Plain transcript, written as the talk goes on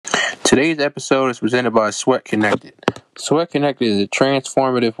Today's episode is presented by Sweat Connected. Sweat Connected is a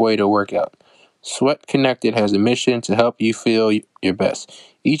transformative way to work out. Sweat Connected has a mission to help you feel your best.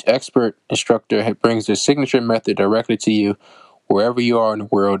 Each expert instructor brings their signature method directly to you wherever you are in the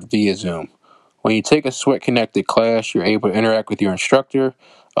world via Zoom. When you take a Sweat Connected class, you're able to interact with your instructor,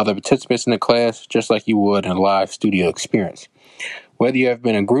 other participants in the class, just like you would in a live studio experience. Whether you have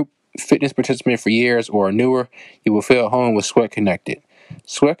been a group fitness participant for years or are newer, you will feel at home with Sweat Connected.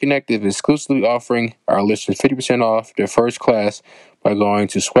 Sweat Connected is exclusively offering our listeners 50% off their first class by going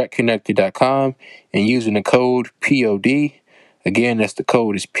to sweatconnected.com and using the code POD. Again, that's the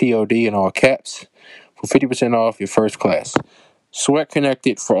code is POD in all caps for 50% off your first class. Sweat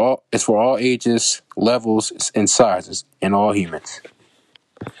Connected is for all ages, levels, and sizes, and all humans.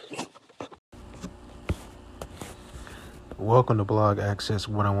 Welcome to Blog Access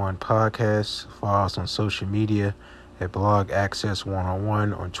 101 Podcast. Follow us on social media at Blog Access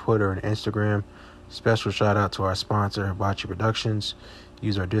 101 on Twitter and Instagram. Special shout out to our sponsor, Hibachi Productions.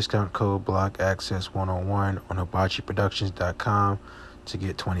 Use our discount code Blog Access 101 on hibachiproductions.com to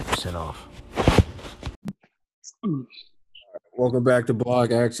get 20% off. Welcome back to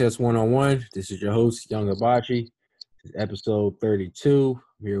Blog Access 101. This is your host, Young Hibachi. This is episode 32.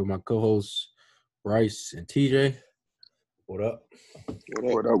 I'm here with my co-hosts, Bryce and TJ. What up?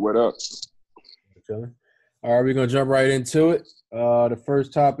 What up? Chilling. All right, we're going to jump right into it. The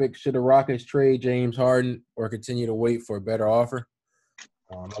first topic, should the Rockets trade James Harden or continue to wait for a better offer?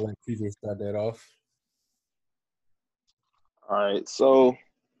 I'll let TJ start that off. All right, so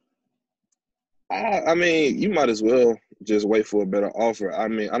I mean, you might as well just wait for a better offer. I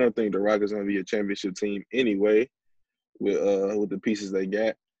mean, I don't think the Rockets are going to be a championship team anyway with the pieces they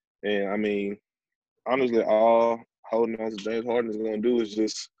got. And, I mean, honestly, all holding on to James Harden is going to do is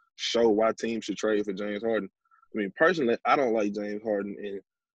just show why teams should trade for James Harden. I mean, personally, I don't like James Harden, and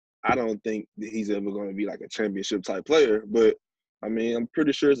I don't think that he's ever going to be like a championship type player. But I mean, I'm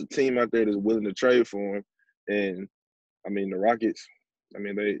pretty sure it's a team out there that's willing to trade for him. And I mean, the Rockets. I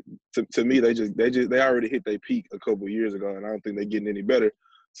mean, to me they already hit their peak a couple of years ago, and I don't think they're getting any better.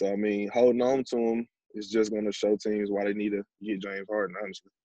 So I mean, holding on to him is just going to show teams why they need to get James Harden.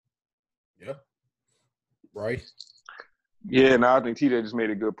 Honestly. Yeah. Right. Yeah, no, I think TJ just made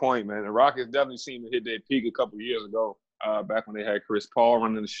a good point, man. The Rockets definitely seemed to hit their peak a couple of years ago, back when they had Chris Paul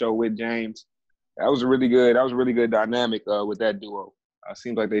running the show with James. That was a really good dynamic with that duo.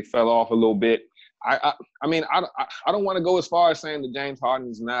 Seems like they fell off a little bit. I mean, I don't want to go as far as saying that James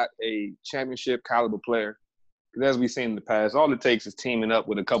Harden is not a championship caliber player, because as we've seen in the past, all it takes is teaming up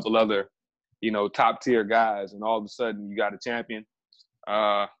with a couple other, top tier guys, and all of a sudden you got a champion.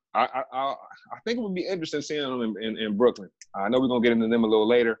 I think it would be interesting seeing them in Brooklyn. I know we're going to get into them a little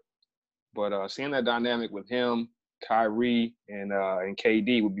later, but seeing that dynamic with him, Kyrie, and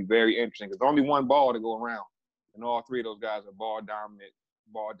KD would be very interesting, because there's only one ball to go around, and all three of those guys are ball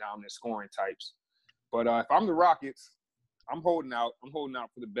dominant scoring types. But if I'm the Rockets, I'm holding out. I'm holding out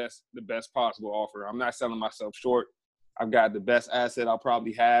for the best possible offer. I'm not selling myself short. I've got the best asset I'll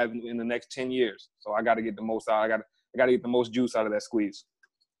probably have in the next 10 years. So I got to get the most out. I got to get the most juice out of that squeeze.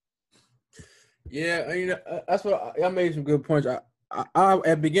 Yeah, that's what I made some good points. I at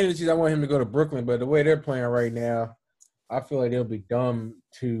the beginning of the season, I want him to go to Brooklyn, but the way they're playing right now, I feel like they'll be dumb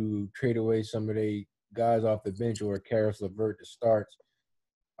to trade away some of the guys off the bench or Karis LeVert to start,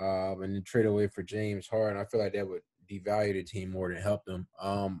 and then trade away for James Harden. I feel like that would devalue the team more than help them.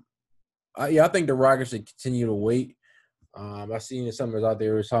 I think the Rockets should continue to wait. I seen some of us out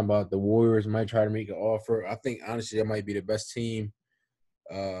there was talking about the Warriors might try to make an offer. I think honestly that might be the best team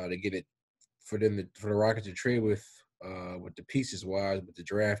to get it for the Rockets to trade with the pieces wise, with the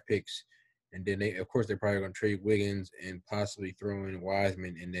draft picks, and then they're probably going to trade Wiggins and possibly throw in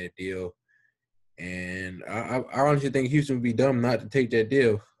Wiseman in that deal. And I honestly think Houston would be dumb not to take that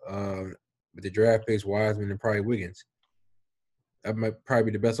deal with the draft picks, Wiseman, and probably Wiggins. That might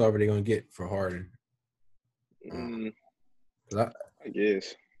probably be the best offer they're going to get for Harden. I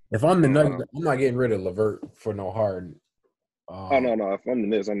guess. If I'm the Nuggets, I'm not getting rid of LeVert for no Harden. No. If I'm the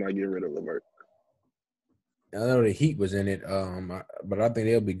Nets, I'm not getting rid of LeVert. I know the Heat was in it, but I think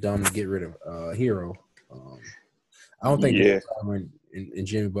they'll be dumb to get rid of Hero. I don't think in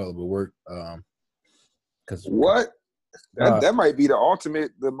Jimmy Butler will work. What? That might be the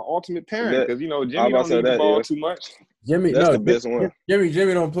ultimate parent, because Jimmy don't need the ball too much. That's the best one.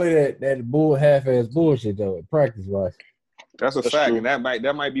 Jimmy don't play that half-ass bullshit though at practice wise. That's fact, true. And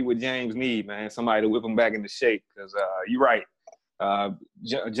that might be what James need, man. Somebody to whip him back into shape, because you're right.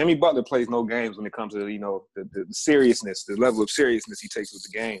 Jimmy Butler plays no games when it comes to the seriousness, the level of seriousness he takes with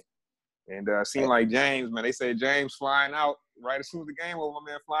the game. And it seemed like James, man, they said James flying out right as soon as the game over,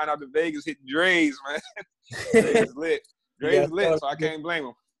 my man flying out to Vegas hitting Dre's, man. Dre's is lit. Dre's is lit, so I can't blame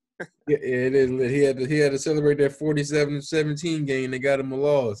him. Yeah, it is lit. He had to celebrate that 47-17 game. They got him a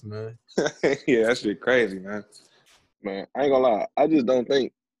loss, man. Yeah, that shit crazy, man. Man, I ain't gonna lie. I just don't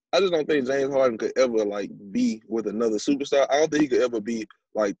think James Harden could ever like be with another superstar. I don't think he could ever be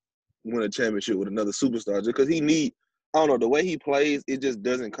like win a championship with another superstar just because I don't know, the way he plays, it just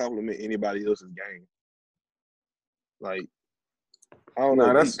doesn't complement anybody else's game. Like, I don't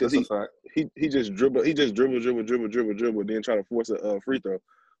know, that's a fact. He just dribble, then try to force a free throw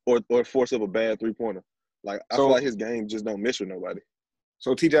or force up a bad 3-pointer. Like, I feel like his game just don't mesh with nobody.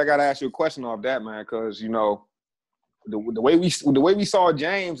 So TJ, I gotta ask you a question off that, man, because you know the way we saw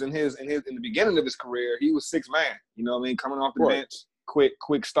James in the beginning of his career, he was sixth man. You know what I mean? Coming off the bench,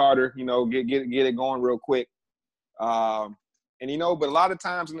 quick starter. You know, get it going real quick. And you know, but a lot of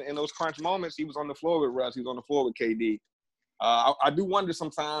times in those crunch moments, he was on the floor with Russ. He was on the floor with KD. I do wonder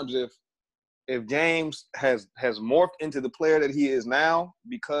sometimes if James has morphed into the player that he is now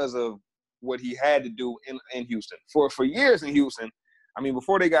because of what he had to do in Houston. For years in Houston, I mean,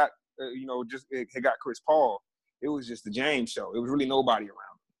 before they got they got Chris Paul, it was just the James show. It was really nobody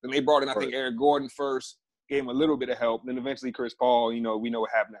around. Then they brought in, I think, Eric Gordon first, gave him a little bit of help. Then eventually Chris Paul, you know, we know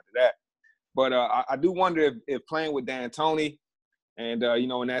what happened after that. But I do wonder if playing with D'Antoni and, you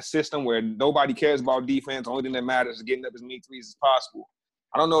know, in that system where nobody cares about defense, the only thing that matters is getting up as many threes as possible.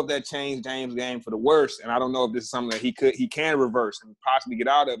 I don't know if that changed James' game for the worse, and I don't know if this is something that he can reverse and possibly get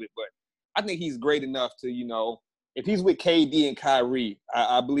out of it. But I think he's great enough to, you know, if he's with KD and Kyrie,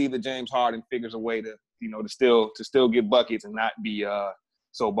 I believe that James Harden figures a way to, you know, to still get buckets and not be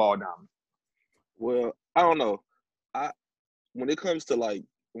so ball dominant. Well, I don't know. When it comes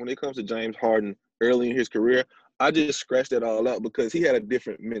to James Harden early in his career, I just scratched that all out because he had a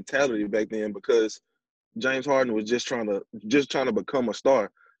different mentality back then because James Harden was just trying to become a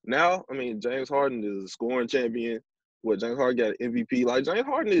star. Now, I mean, James Harden is a scoring champion. James Harden got an MVP. Like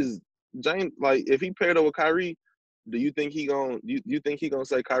like if he paired up with Kyrie, do you think he gonna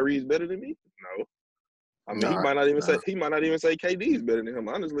say Kyrie is better than me? No. I mean, he might not even say KD is better than him.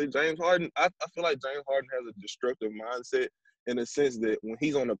 Honestly, James Harden, I feel like James Harden has a destructive mindset in the sense that when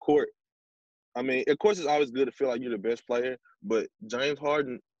he's on the court, I mean, of course, it's always good to feel like you're the best player, but James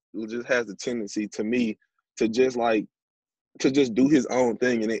Harden just has the tendency, to me, to just do his own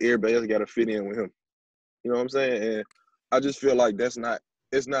thing, and then everybody else got to fit in with him. You know what I'm saying? And I just feel like it's not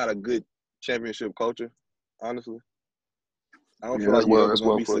a good championship culture, honestly. I don't feel like you're ever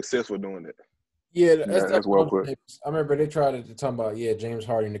going to be successful doing that. Yeah, that's well put. I remember they tried to talk about James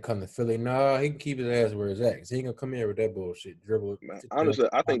Harden to come to Philly. Nah, he can keep his ass where it's at. Cause he ain't gonna come here with that bullshit dribble. Honestly,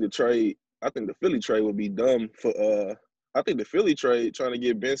 I think the Philly trade would be dumb for. I think the Philly trade trying to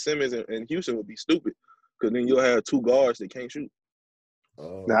get Ben Simmons in Houston would be stupid because then you'll have two guards that can't shoot.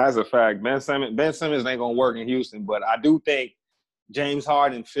 That's a fact. Ben Simmons ain't gonna work in Houston, but I do think James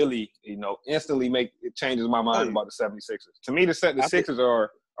Harden in Philly, you know, instantly changes my mind about the 76ers. To me, the Sixers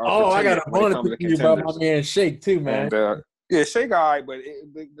are. I got a bonus to you about my man Shake too, man. And, Shake, all right, but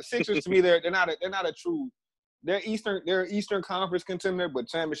the Sixers to me, they're not a true. They're Eastern Conference contender, but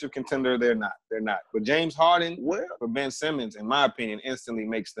championship contender, they're not. But James Harden for Ben Simmons, in my opinion, instantly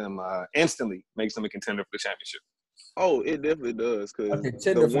makes them a contender for the championship. Oh, it definitely does because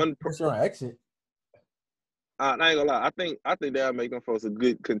the one exit. I ain't gonna lie. I think that'll make them folks a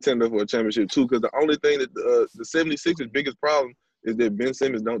good contender for a championship too. Because the only thing that the 76ers' biggest problem is that Ben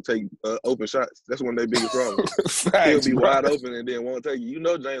Simmons don't take open shots. That's one of their biggest problems. He'll be wide open and then won't take it. You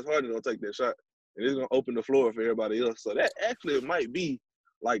know James Harden don't take that shot. And it's gonna open the floor for everybody else. So that actually might be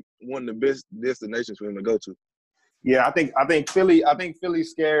like one of the best destinations for him to go to. Yeah, I think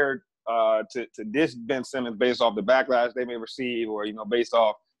Philly's scared to dish Ben Simmons based off the backlash they may receive, or you know, based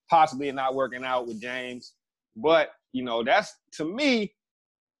off possibly not working out with James. But you know, that's to me,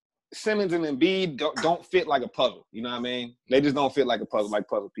 Simmons and Embiid don't fit like a puzzle. You know what I mean? They just don't fit like a puzzle, like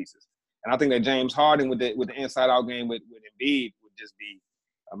puzzle pieces. And I think that James Harden with the inside-out game with Embiid would just be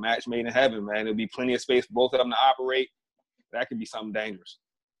a match made in heaven, man. There'll be plenty of space for both of them to operate. That could be something dangerous.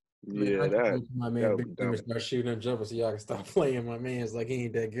 Yeah, my man Big Simmons start shooting and jumping so y'all can stop playing. My man's like he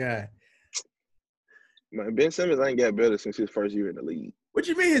ain't that guy. Man, Ben Simmons ain't got better since his first year in the league. What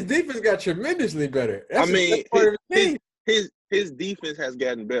you mean? His defense got tremendously better. That's his defense has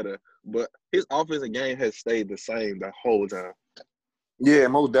gotten better, but his offensive game has stayed the same the whole time. Yeah,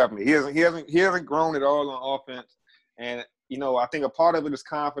 most definitely. He hasn't grown at all on offense, and you know I think a part of it is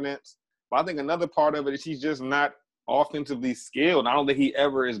confidence, but I think another part of it is he's just not offensively skilled. I don't think he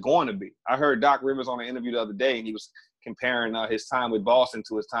ever is going to be. I heard Doc Rivers on an interview the other day, and he was comparing his time with Boston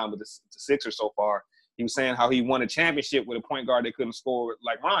to his time with the Sixers so far. He was saying how he won a championship with a point guard that couldn't score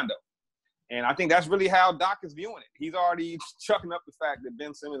like Rondo. And I think that's really how Doc is viewing it. He's already chucking up the fact that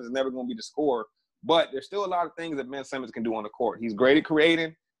Ben Simmons is never going to be the scorer. But there's still a lot of things that Ben Simmons can do on the court. He's great at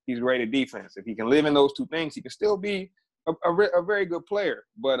creating. He's great at defense. If he can live in those two things, he can still be a very good player.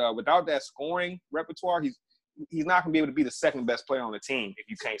 But without that scoring repertoire, he's not going to be able to be the second best player on the team if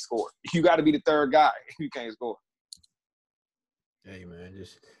you can't score. You got to be the third guy if you can't score. Hey man,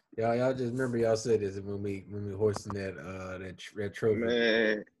 just y'all just remember y'all said this when we hoisting that trophy.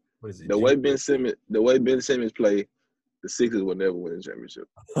 Man, what is it? the way Ben Simmons play, the Sixers will never win a championship.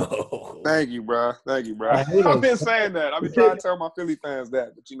 Oh. Thank you, bro. I hate I've been us. saying that. I've been trying to tell my Philly fans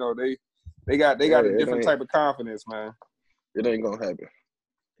that, but they got a different type of confidence, man. It ain't gonna happen.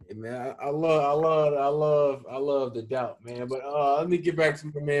 Hey, man, I love the doubt, man. But let me get back to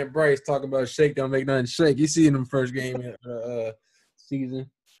my man Bryce talking about shake don't make nothing shake. You see in the first game of the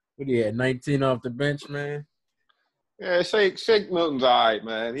season, what he had 19 off the bench, man. Yeah, Shake Milton's all right,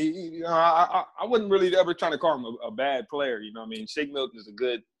 man. I wouldn't really ever try to call him a bad player. You know what I mean? Shake Milton is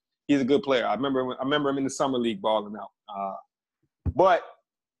he's a good player. I remember him in the summer league balling out. But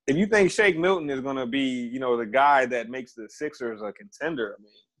if you think Shake Milton is going to be, the guy that makes the Sixers a contender, I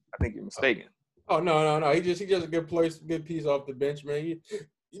mean, I think you're mistaken. Oh no. He just a good piece off the bench, man.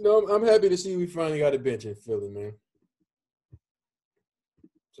 I'm happy to see we finally got a bench in Philly, man.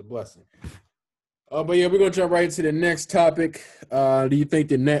 It's a blessing. But yeah, we're gonna jump right into the next topic. Do you think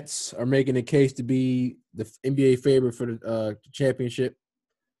the Nets are making a case to be the NBA favorite for the championship?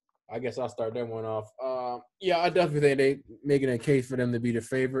 I guess I'll start that one off. Yeah, I definitely think they making a case for them to be the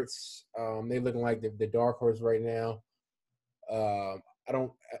favorites. They looking like the dark horse right now.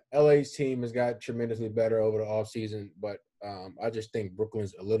 LA's team has got tremendously better over the offseason, but I just think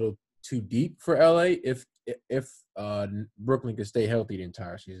Brooklyn's a little too deep for LA if Brooklyn can stay healthy the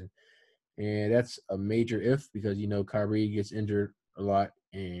entire season. And that's a major if because, Kyrie gets injured a lot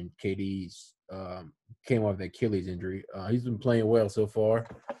and KD's came off the Achilles injury. He's been playing well so far.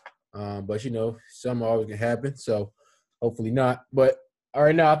 But, something always can happen. So hopefully not. But all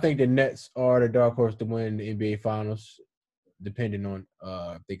right now, I think the Nets are the dark horse to win the NBA Finals, depending on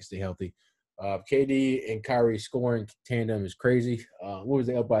if they can stay healthy. KD and Kyrie scoring tandem is crazy. What was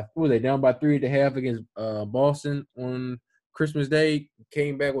they down by 3.5 against Boston on Christmas Day?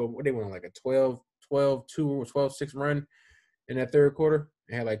 Came back with they went on like a 12-2 or 12-6 run in that third quarter.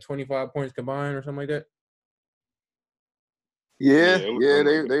 They had like 25 points combined or something like that. Yeah,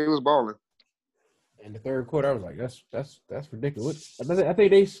 they was balling. In the third quarter, I was like, that's ridiculous. I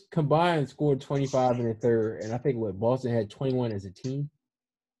think they combined scored 25 in the third, and I think Boston had 21 as a team.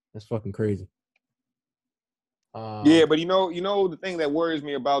 That's fucking crazy. Yeah, but the thing that worries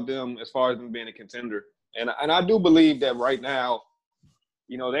me about them as far as them being a contender, and I do believe that right now,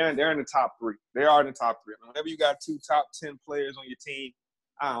 they're in the top three. They are in the top three. I mean, whenever you got two top 10 players on your team,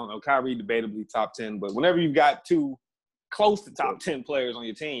 I don't know, Kyrie debatably top 10, but whenever you got two close to top 10 players on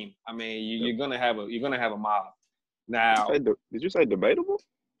your team, I mean, you're gonna have a mob. Now, did you say debatable?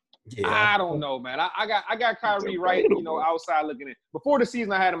 Yeah, I don't know, man. I got Kyrie right, outside looking in. Before the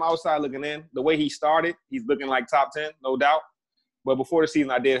season, I had him outside looking in. The way he started, he's looking like top 10, no doubt. But before the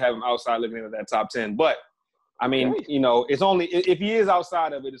season, I did have him outside looking into that top 10. But I mean, it's only if he is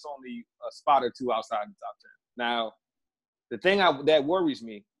outside of it, it's only a spot or two outside the top 10. Now, the thing that worries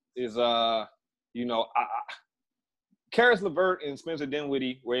me is, Karis LeVert and Spencer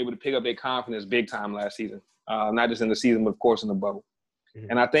Dinwiddie were able to pick up their confidence big time last season. Not just in the season, but of course in the bubble. Mm-hmm.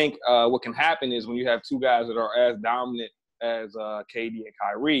 And I think what can happen is when you have two guys that are as dominant as KD and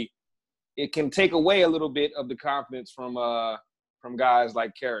Kyrie, it can take away a little bit of the confidence from guys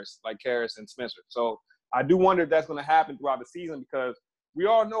like Karis and Spencer. So I do wonder if that's going to happen throughout the season because we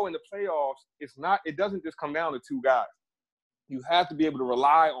all know in the playoffs, it doesn't just come down to two guys. You have to be able to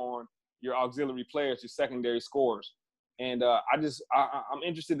rely on your auxiliary players, your secondary scorers. And I'm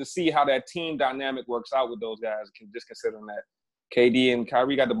interested to see how that team dynamic works out with those guys, just considering that KD and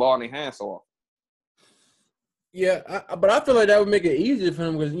Kyrie got the ball in their hands so often. Yeah, but I feel like that would make it easier for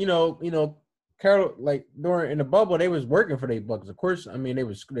them because, Carol, like in the bubble, they was working for their bucks. Of course, I mean,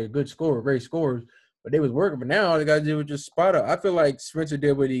 they're good scorers, great scorers, but they was working. But now all they got to do is just spot up. I feel like Spencer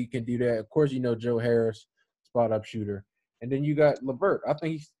Dinwiddie can do that. Of course, Joe Harris, spot up shooter. And then you got LeVert. I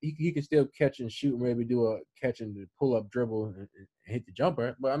think he can still catch and shoot, maybe do a catch and pull up dribble and hit the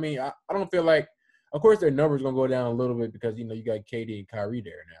jumper. But I mean, I don't feel like, of course, their numbers gonna go down a little bit because you got KD and Kyrie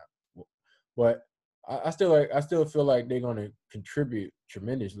there now. But I still feel like they're gonna contribute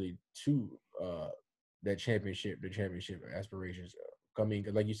tremendously to the championship aspirations. I mean,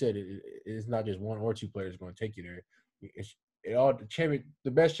 like you said, it's not just one or two players going to take you there.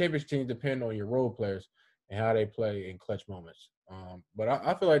 the best championship teams depend on your role players and how they play in clutch moments. But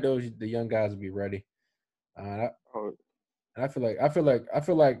I feel like the young guys will be ready. Oh, And I feel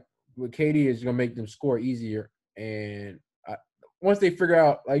like with KD is gonna make them score easier. And once they figure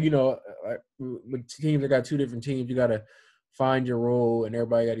out, like with teams that got two different teams, you gotta find your role, and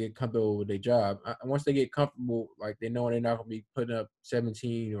everybody got to get comfortable with their job. Once they get comfortable, like they know they're not gonna be putting up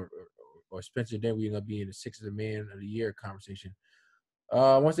 17 or Spencer Dinwiddie gonna be in the Sixth Man of the Year conversation.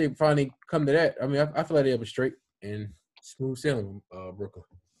 Once they finally come to that, I mean, I feel like they have a straight and smooth sailing, Brooklyn.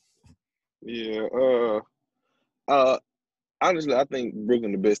 yeah. Honestly, I think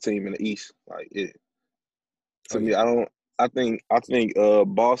Brooklyn the best team in the East. Like it Oh to me, yeah, I don't. I think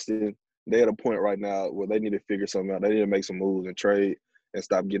Boston. They at a point right now where they need to figure something out. They need to make some moves and trade and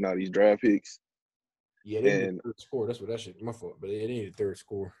stop getting all these draft picks. yeah, they need And a third score. That's what that shit. My fault, but they need a third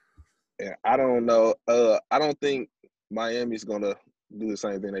score. and I don't know. I don't think Miami's gonna do the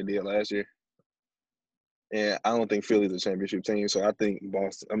same thing they did last year. And I don't think Philly's a championship team. So I think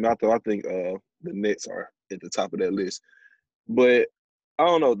Boston. I think the Nets are at the top of that list. But I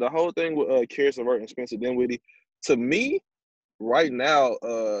don't know. The whole thing with Karis LeVert and Spencer Dinwiddie, to me, right now,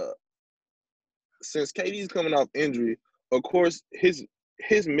 since KD's coming off injury, of course his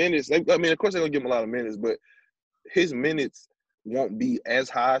minutes. Of course they're gonna give him a lot of minutes, but his minutes won't be as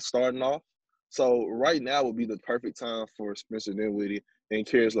high starting off. So right now would be the perfect time for Spencer Dinwiddie and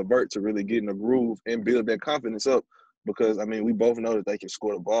Karis LeVert to really get in the groove and build that confidence up. Because I mean, we both know that they can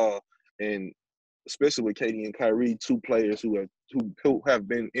score the ball, and especially with KD and Kyrie, two players who have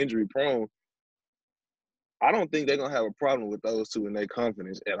been injury prone. I don't think they're gonna have a problem with those two in their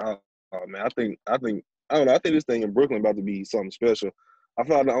confidence at all. Oh, man, I don't know. I think this thing in Brooklyn about to be something special. I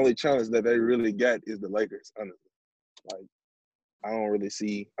feel like the only challenge that they really got is the Lakers. Honestly, like I don't really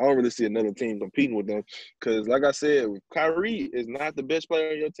see another team competing with them. Because, like I said, if Kyrie is not the best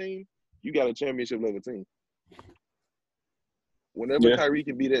player on your team, you got a championship level team. Whenever Yeah. Kyrie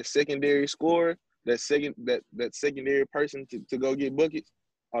can be that secondary scorer, that secondary person to go get buckets,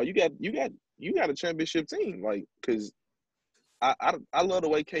 you got a championship team. Like, because I love the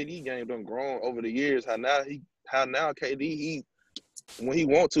way KD game done grown over the years. How now KD when he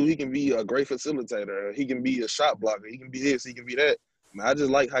wants to, he can be a great facilitator. He can be a shot blocker. He can be this. He can be that. I just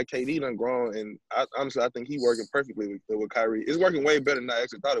like how KD done grown, and honestly, I think he working perfectly with Kyrie. It's working way better than I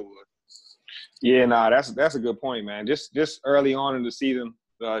actually thought it would. Yeah, that's a good point, man. Just early on in the season,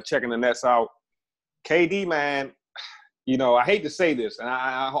 checking the Nets out, KD, man. I hate to say this, and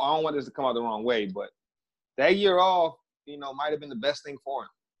I don't want this to come out the wrong way, but that year off, might have been the best thing for him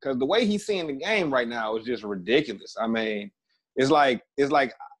because the way he's seeing the game right now is just ridiculous. I mean, it's like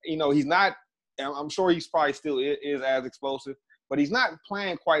he's not. I'm sure he's probably still is as explosive, but he's not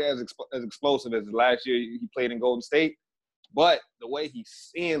playing quite as explosive as last year he played in Golden State. But the way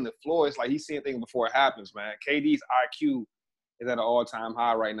he's seeing the floor, it's like he's seeing things before it happens, man. KD's IQ is at an all-time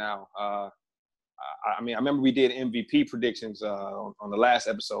high right now. I remember we did MVP predictions on the last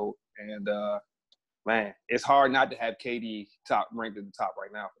episode, and man, it's hard not to have KD ranked at the top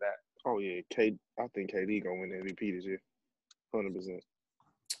right now for that. Oh yeah, I think KD gonna win MVP this year, 100%.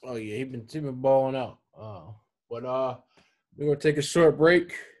 Oh yeah, he been balling out. But we're gonna take a short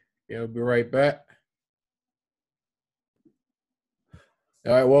break. Yeah, we'll be right back.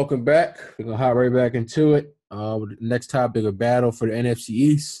 All right, welcome back. We're gonna hop right back into it. With the next topic, a battle for the NFC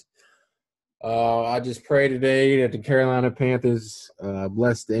East. I just pray today that the Carolina Panthers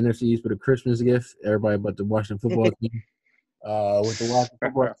bless the NFC East with a Christmas gift. Everybody but the Washington football team. With the Washington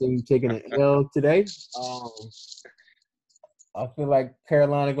football team taking an L today. I feel like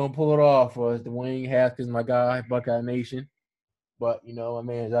Carolina gonna pull it off. Dwayne Haskins, my guy, Buckeye Nation. But my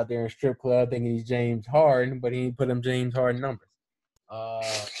man's out there in strip club thinking he's James Harden, but he ain't put him James Harden numbers.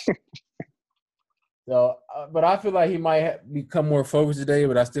 But I feel like he might become more focused today,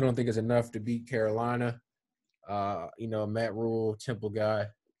 but I still don't think it's enough to beat Carolina. Matt Rule, Temple guy,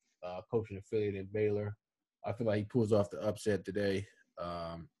 coaching affiliate in Baylor. I feel like he pulls off the upset today.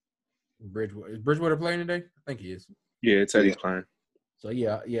 Is Bridgewater playing today? I think he is. Yeah, Teddy's playing. So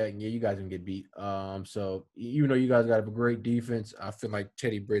yeah, you guys can get beat. So you guys got a great defense. I feel like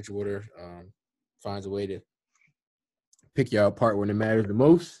Teddy Bridgewater finds a way to pick y'all apart when it matters the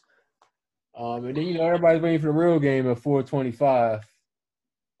most. And then everybody's waiting for the real game at 4:25.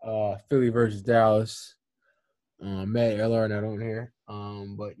 Philly versus Dallas. Matt Eller not on here.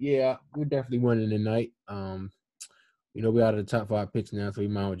 But yeah, we're definitely winning tonight. We're out of the top 5 picks now, so we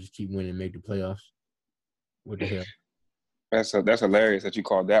might as well just keep winning and make the playoffs. What the hell? That's hilarious that you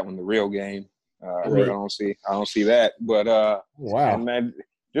called that one the real game. I mean, don't see that. But wow, and man,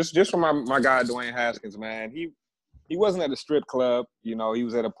 just for my guy Dwayne Haskins, man, he He wasn't at a strip club. You know, he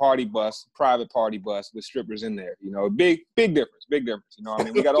was at a party bus, private party bus with strippers in there. You know, big difference. You know, I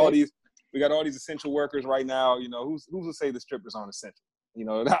mean, we got all these essential workers right now. You know, who's to say the strippers aren't essential? You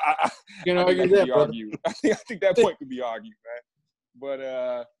know, I think that could be argued. I think that point could be argued, man. But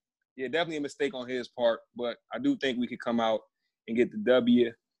yeah, definitely a mistake on his part. But I do think we could come out and get the W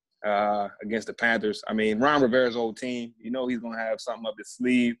against the Panthers. I mean, Ron Rivera's old team. You know, he's gonna have something up his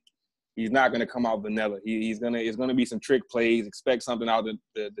sleeve. He's not going to come out vanilla. It's going to be some trick plays. Expect something out of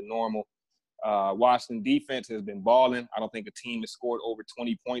the normal. Washington defense has been balling. I don't think a team has scored over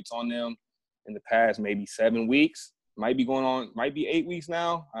 20 points on them in the past maybe 7 weeks. Might be 8 weeks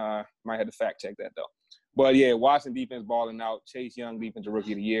now. Might have to fact check that though. But yeah, Washington defense balling out. Chase Young, defensive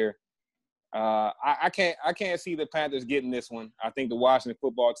rookie of the year. I can't see the Panthers getting this one. I think the Washington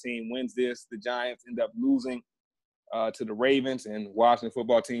football team wins this. The Giants end up losing to the Ravens, and Washington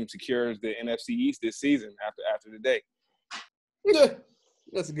football team secures the NFC East this season after today. Yeah,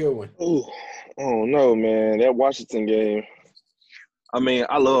 that's a good one. Oh no, man, that Washington game. I mean,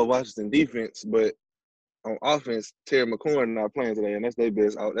 I love Washington defense, but on offense, Terry McLaurin not playing today, and that's their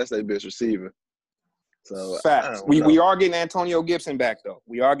best receiver. So facts. We are getting Antonio Gibson back though.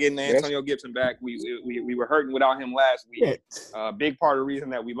 We are getting Antonio Gibson back. We were hurting without him last week. Big part of the reason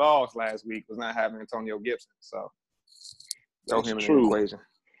that we lost last week was not having Antonio Gibson. So. Throw him in the equation.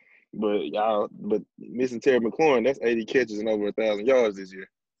 But missing Terry McLaurin, that's 80 catches and over 1,000 yards this year.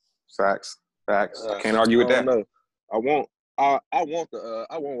 Facts. I can't argue with that. No, I want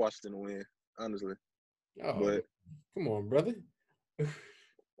Washington to win, honestly. Oh, but come on, brother.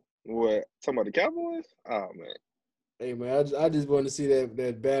 What? Talking about the Cowboys? Oh man. Hey man, I just want to see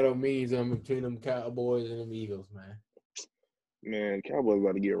that battle means between them Cowboys and them Eagles, man. Man, Cowboys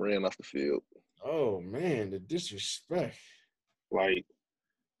about to get ran off the field. Oh man, the disrespect. Like,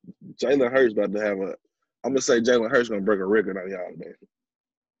 Jalen Hurts about to have I'm going to say Jalen Hurts going to break a record on y'all, man.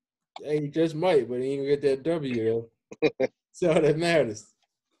 Hey, he just might, but he ain't going to get that W, though. That's all that matters.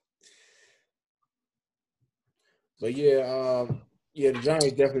 But, the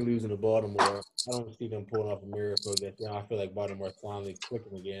Giants definitely losing to Baltimore. I don't see them pulling off a miracle against them. I feel like Baltimore's finally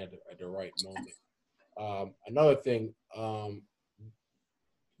clicking again at the right moment. Another thing,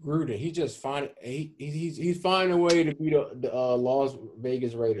 Gruden, he just he's finding a way to beat the Las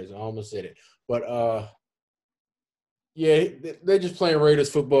Vegas Raiders. I almost said it, but they're just playing Raiders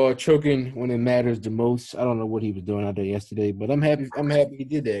football, choking when it matters the most. I don't know what he was doing out there yesterday, but I'm happy he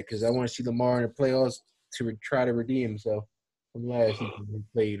did that because I want to see Lamar in the playoffs to try to redeem himself from last season. He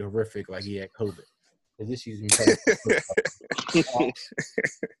played horrific like he had COVID. Because this season,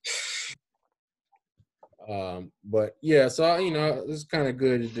 but yeah, so this is kind of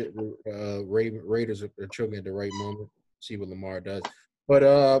good. Raiders are choking at the right moment. See what Lamar does, but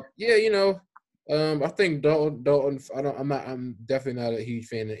I think Dalton. I'm definitely not a huge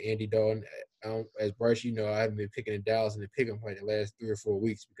fan of Andy Dalton. As Bryce, I haven't been picking in Dallas and picking him like the last 3 or 4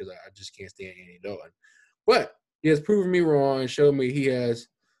 weeks because I just can't stand Andy Dalton. But he has proven me wrong and showed me he has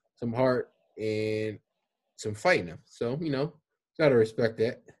some heart and some fight in him. So gotta respect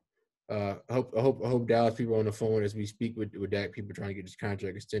that. I hope Dallas people are on the phone as we speak with Dak. People trying to get this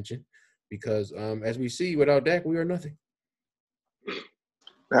contract extension because as we see, without Dak, we are nothing.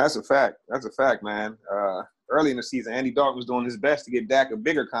 That's a fact. That's a fact, man. Early in the season, Andy Dalton was doing his best to get Dak a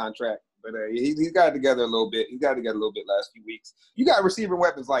bigger contract, but he's got it together a little bit. He got it together a little bit last few weeks. You got receiving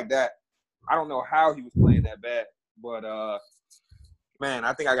weapons like that. I don't know how he was playing that bad, but man,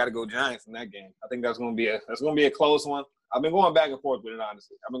 I think I got to go Giants in that game. I think that's gonna be a close one. I've been going back and forth with it,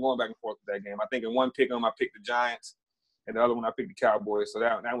 honestly. I've been going back and forth with that game. I think in one pick 'em, I picked the Giants, and the other one I picked the Cowboys. So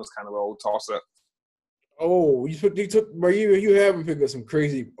that was kind of an old toss-up. Oh, you haven't picked up some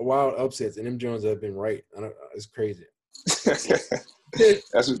crazy wild upsets, and them Jones have been right. It's crazy.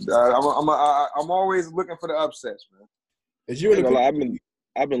 I'm always looking for the upsets, man.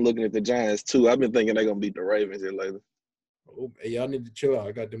 I've been looking at the Giants too. I've been thinking they're gonna beat the Ravens here lately. Oh, hey, y'all need to chill out.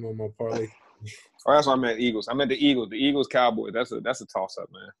 I got them on my parlay. Oh, that's what I meant. Eagles. I meant the Eagles. The Eagles, Cowboys. That's a toss up,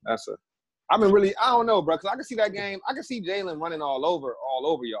 man. I don't know, bro. Because I can see that game. I can see Jalen running all over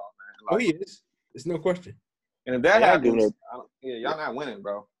y'all, man. He is. There's no question. And if that happens, y'all not winning,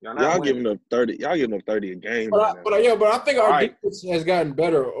 bro. Y'all giving up 30. Y'all giving up 30 a game. But I think our defense has gotten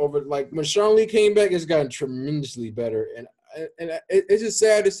better over. Like when Sean Lee came back, it's gotten tremendously better. And it's just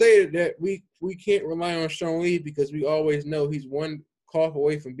sad to say that we can't rely on Sean Lee because we always know he's one cough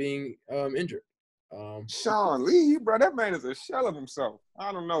away from being injured. Sean Lee, bro, that man is a shell of himself.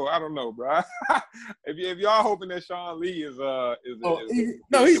 I don't know, bro. if y'all hoping that Sean Lee is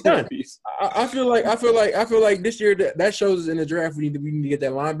he's done. I feel like this year that shows us in the draft we need to get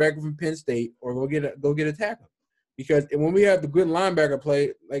that linebacker from Penn State or go get a tackle because when we have the good linebacker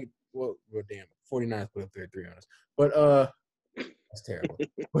play, like, well damn, 49ers put up 33 on us. But that's terrible.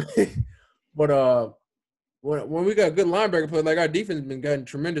 but when we got good linebacker play, like our defense has been getting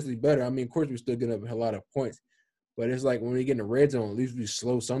tremendously better. I mean, of course, we're still getting up a lot of points, but it's like when we get in the red zone, at least we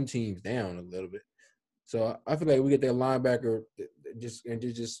slow some teams down a little bit. So I feel like we get that linebacker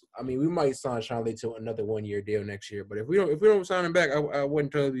I mean, we might sign Charlie to another 1-year deal next year, but if we don't sign him back, I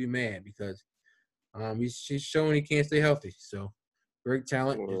wouldn't totally be mad because he's showing he can't stay healthy. So great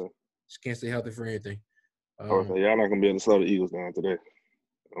talent, just can't stay healthy for anything. So y'all not gonna be able to slow the Eagles down today.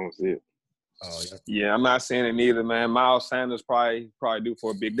 I don't see it. Oh yeah, I'm not saying it neither, man. Miles Sanders probably due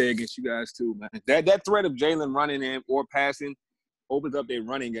for a big day against you guys too, man. That threat of Jalen running in or passing opens up their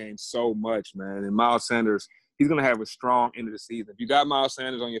running game so much, man. And Miles Sanders, he's gonna have a strong end of the season. If you got Miles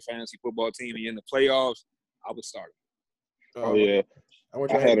Sanders on your fantasy football team and you're in the playoffs, I would start him. Oh yeah,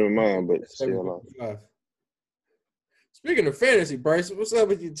 I had him in mind, but still. Speaking of fantasy, Bryce, what's up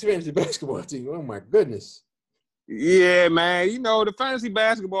with your fantasy basketball team? Oh my goodness. Yeah, man. You know, the fantasy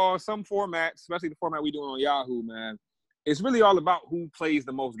basketball, some formats, especially the format we doing on Yahoo, man, it's really all about who plays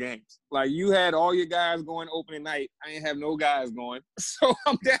the most games. Like, you had all your guys going opening night. I ain't have no guys going. So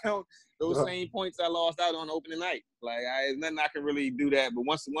I'm down those same points I lost out on opening night. Like, there's nothing I can really do that. But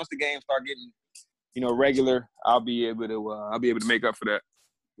once the games start getting, regular, I'll be able to make up for that.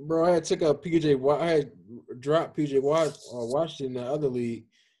 Bro, I had took up I had dropped PJ Washington in the other league.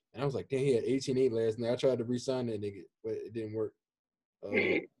 And I was like, damn, he had 18-8 last night. I tried to re-sign that nigga, but it didn't work.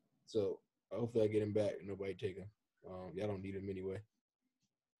 So hopefully I get him back and nobody take him. Y'all don't need him anyway.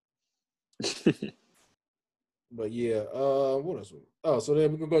 But yeah, what else? Oh, so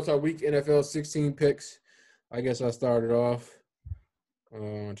then we're gonna go to our week NFL 16 picks. I guess I started off.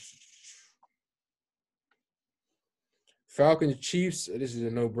 Falcons, Chiefs. This is a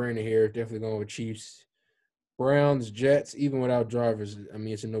no-brainer here. Definitely going with Chiefs. Browns, Jets, even without drivers, I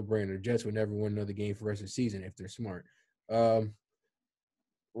mean, it's a no-brainer. Jets would never win another game for the rest of the season if they're smart.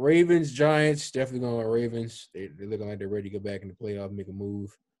 Ravens, Giants, definitely going with Ravens. They're looking like they're ready to go back in the playoff, make a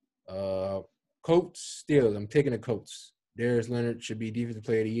move. Colts, Steelers. I'm taking the Colts. Darius Leonard should be Defensive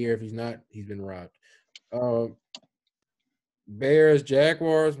Player of the Year. If he's not, he's been robbed. Bears,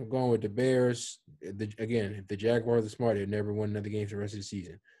 Jaguars. I'm going with the Bears. Again, if the Jaguars are smart, they'll never win another game for the rest of the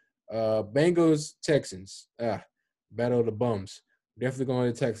season. Bengals, Texans. Battle of the bums. Definitely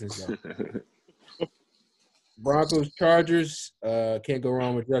going to the Texans, though. Broncos, Chargers. Can't go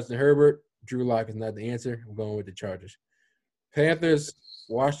wrong with Justin Herbert. Drew Lock is not the answer. I'm going with the Chargers. Panthers,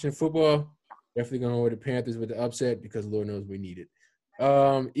 Washington football. Definitely going with the Panthers with the upset because Lord knows we need it.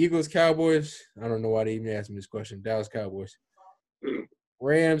 Eagles, Cowboys. I don't know why they even asked me this question. Dallas Cowboys.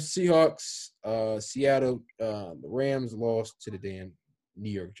 Rams, Seahawks. Seattle. The Rams lost to the damn New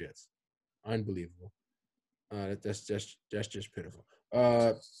York Jets. Unbelievable. That's just pitiful.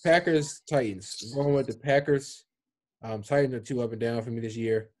 Packers, Titans. I'm going with the Packers. Titans are too up and down for me this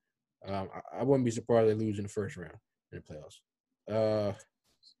year. I wouldn't be surprised they lose in the first round in the playoffs.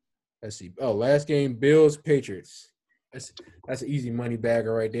 Let's see. Oh, last game, Bills, Patriots. That's an easy money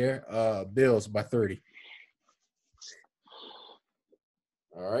bagger right there. Bills by 30.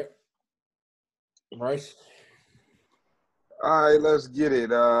 All right. Bryce? All right, let's get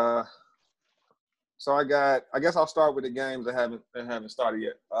it. So I guess I'll start with the games that haven't started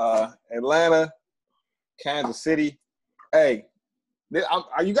yet. Atlanta, Kansas City. Hey,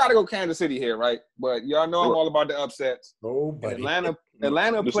 you got to go Kansas City here, right? But y'all know I'm all about the upsets. Oh, buddy.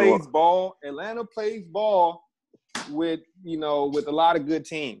 Atlanta plays ball. Atlanta plays ball with a lot of good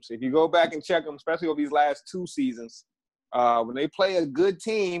teams. If you go back and check them, especially over these last 2 seasons, when they play a good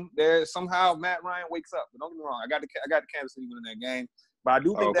team, there somehow Matt Ryan wakes up. But don't get me wrong, I got the Kansas City winning that game. But I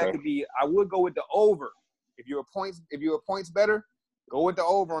do think that could be. I would go with the over. If you're a points better, go with the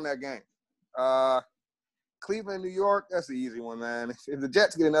over on that game. Cleveland, New York, that's the easy one, man. If the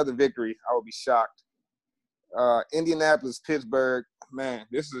Jets get another victory, I would be shocked. Indianapolis, Pittsburgh, man,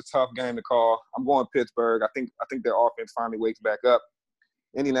 this is a tough game to call. I'm going Pittsburgh. I think their offense finally wakes back up.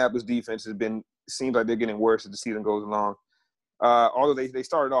 Indianapolis defense seems like they're getting worse as the season goes along. Although they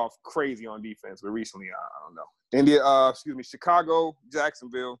started off crazy on defense, but recently I don't know. Chicago,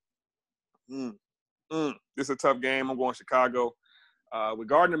 Jacksonville. This is a tough game. I'm going Chicago. With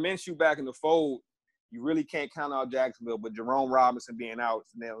Gardner Minshew back in the fold, you really can't count out Jacksonville, but Jerome Robinson being out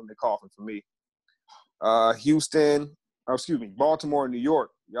is nail in the coffin for me. Baltimore and New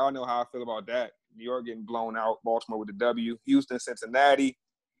York. Y'all know how I feel about that. New York getting blown out, Baltimore with the W. Houston, Cincinnati.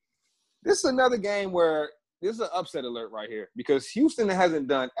 This is another game where this is an upset alert right here because Houston hasn't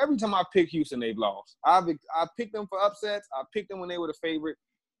done – every time I pick Houston, they've lost. I picked them for upsets. I picked them when they were the favorite.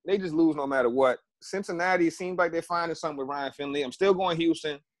 They just lose no matter what. Cincinnati, it seems like they're finding something with Ryan Finley. I'm still going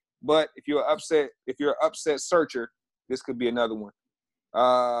Houston, but if you're an upset searcher, this could be another one.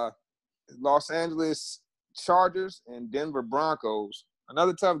 Los Angeles Chargers and Denver Broncos.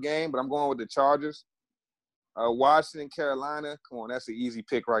 Another tough game, but I'm going with the Chargers. Washington, Carolina. Come on, that's an easy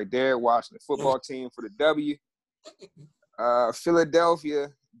pick right there. Washington football team for the W. Philadelphia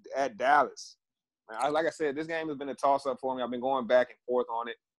at Dallas. Like I said, this game has been a toss-up for me. I've been going back and forth on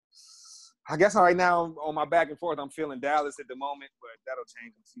it. I guess right now on my back and forth, I'm feeling Dallas at the moment, but that'll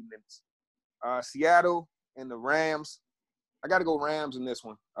change in a few minutes. Seattle and the Rams. I got to go Rams in this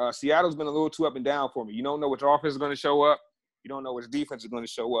one. Seattle's been a little too up and down for me. You don't know which offense is going to show up. You don't know which defense is going to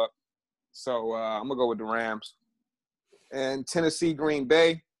show up. So I'm going to go with the Rams. And Tennessee, Green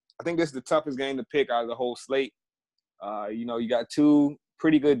Bay. I think this is the toughest game to pick out of the whole slate. You got two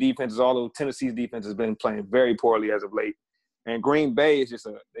pretty good defenses, although Tennessee's defense has been playing very poorly as of late. And Green Bay is just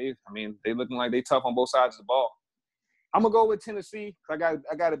they looking like they tough on both sides of the ball. I'm gonna go with Tennessee. I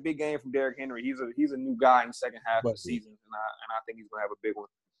got a big game from Derrick Henry. He's a new guy in the second half of the season, and I think he's gonna have a big one.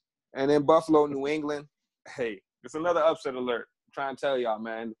 And then Buffalo, New England. Hey, it's another upset alert. I'm trying to tell y'all,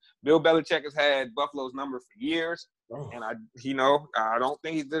 man. Bill Belichick has had Buffalo's number for years, and I don't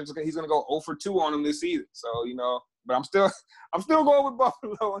think he's gonna go 0 for 2 on him this season. So but I'm still going with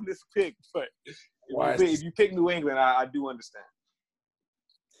Buffalo on this pick. But if you pick New England, I do understand.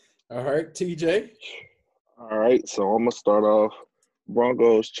 All right, TJ. All right, so I'm going to start off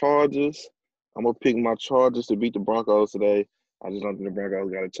Broncos, Chargers. I'm going to pick my Chargers to beat the Broncos today. I just don't think the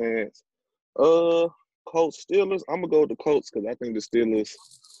Broncos got a chance. Colts, Steelers. I'm going to go with the Colts because I think the Steelers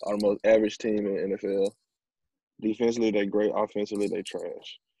are the most average team in the NFL. Defensively, they're great. Offensively, they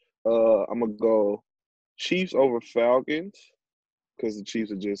trash. I'm going to go Chiefs over Falcons because the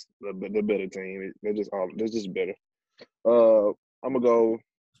Chiefs are just the better team. They're just better. I'm going to go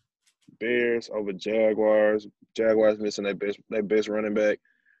Bears over Jaguars. Jaguars missing their best running back,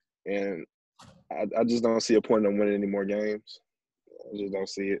 and I just don't see a point in them winning any more games. I just don't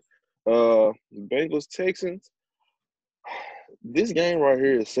see it. Bengals Texans. This game right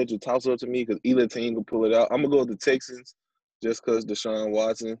here is such a toss-up to me because either team can pull it out. I'm gonna go with the Texans just because Deshaun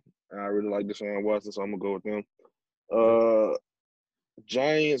Watson. I really like Deshaun Watson, so I'm gonna go with them.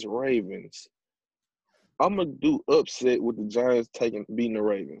 Giants Ravens. I'm gonna do upset with the Giants beating the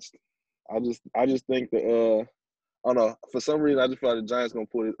Ravens. I just think that I don't know, for some reason I just feel like the Giants gonna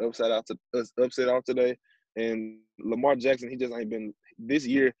pull it upset off today. And Lamar Jackson, he just ain't been this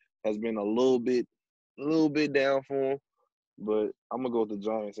year has been a little bit down for him. But I'm gonna go with the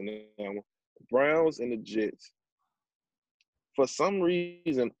Giants in that one. Browns and the Jets. For some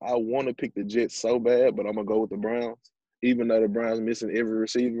reason I want to pick the Jets so bad, but I'm gonna go with the Browns, even though the Browns missing every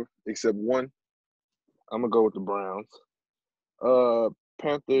receiver except one. I'm gonna go with the Browns.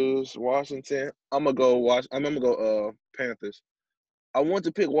 Panthers, Washington. I'm gonna go Panthers. I want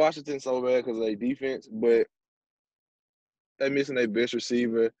to pick Washington so bad because of their defense, but they missing their best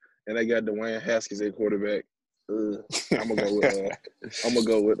receiver and they got Dwayne Haskins at quarterback. I'm gonna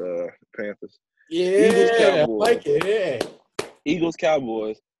go with Panthers. Yeah, Eagles, Cowboys. I like it. Yeah. Eagles,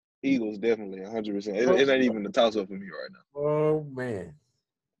 Cowboys. Eagles definitely 100%. It ain't even a toss up for me right now. Oh man.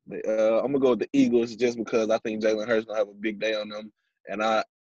 I'm gonna go with the Eagles just because I think Jalen Hurts gonna have a big day on them, and I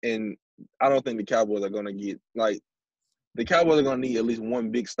don't think the Cowboys are gonna get the Cowboys are gonna need at least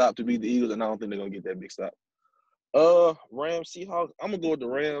one big stop to beat the Eagles, and I don't think they're gonna get that big stop. Rams, Seahawks. I'm gonna go with the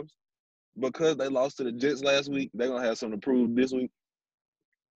Rams because they lost to the Jets last week. They're gonna have something to prove this week,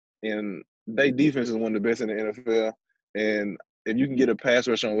 and their defense is one of the best in the NFL. And if you can get a pass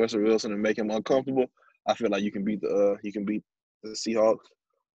rush on Russell Wilson and make him uncomfortable, I feel like you can beat the Seahawks.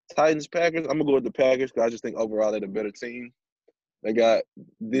 Titans, Packers. I'm gonna go with the Packers because I just think overall they're the better team.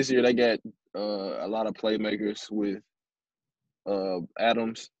 This year they got a lot of playmakers with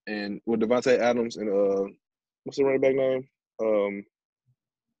Adams and with Devontae Adams and what's the running back name?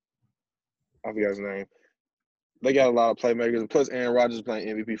 I forgot his name. They got a lot of playmakers. Plus Aaron Rodgers playing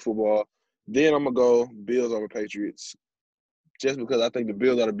MVP football. Then I'm gonna go Bills over Patriots, just because I think the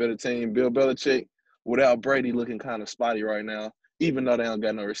Bills are the better team. Bill Belichick without Brady looking kind of spotty right now, even though they don't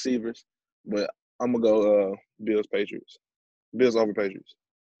got no receivers. But I'm gonna go Bills over Patriots.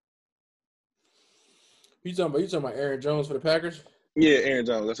 You talking about Aaron Jones for the Packers? Yeah, Aaron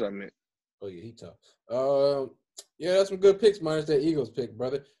Jones. That's what I meant. Oh yeah, he tough. Yeah, that's some good picks minus that Eagles pick,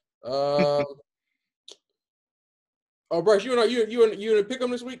 brother. Oh, Bryce, you in pick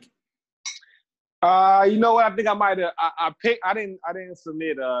 'em this week? You know what? I think I might have. I picked. I didn't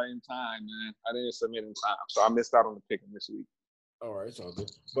submit in time, man. I didn't submit in time, so I missed out on the picking this week. All right, it's all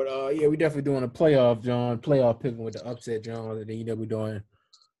good. But yeah, we definitely doing a playoff, John. Playoff picking with the upset, John. And then we're doing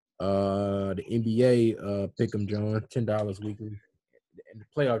The NBA pick'em John, $10 weekly. And the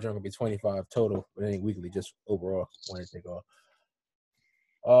playoff joint gonna be $25 total, but it ain't weekly, just overall. One to take off.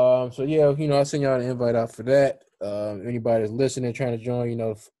 So yeah, I'll send y'all an invite out for that. Anybody that's listening, trying to join,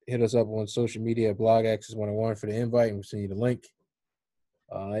 hit us up on social media at Blog Access 101 for the invite, and we'll send you the link.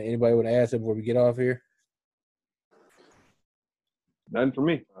 Anybody want to ask before we get off here? Nothing for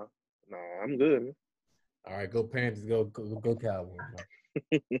me. Nah, I'm good, man. All right, go Panthers, go Cowboys.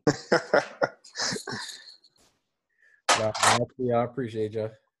 I appreciate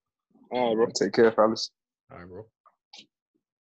y'all. All right, bro. Take care, fellas. All right, bro.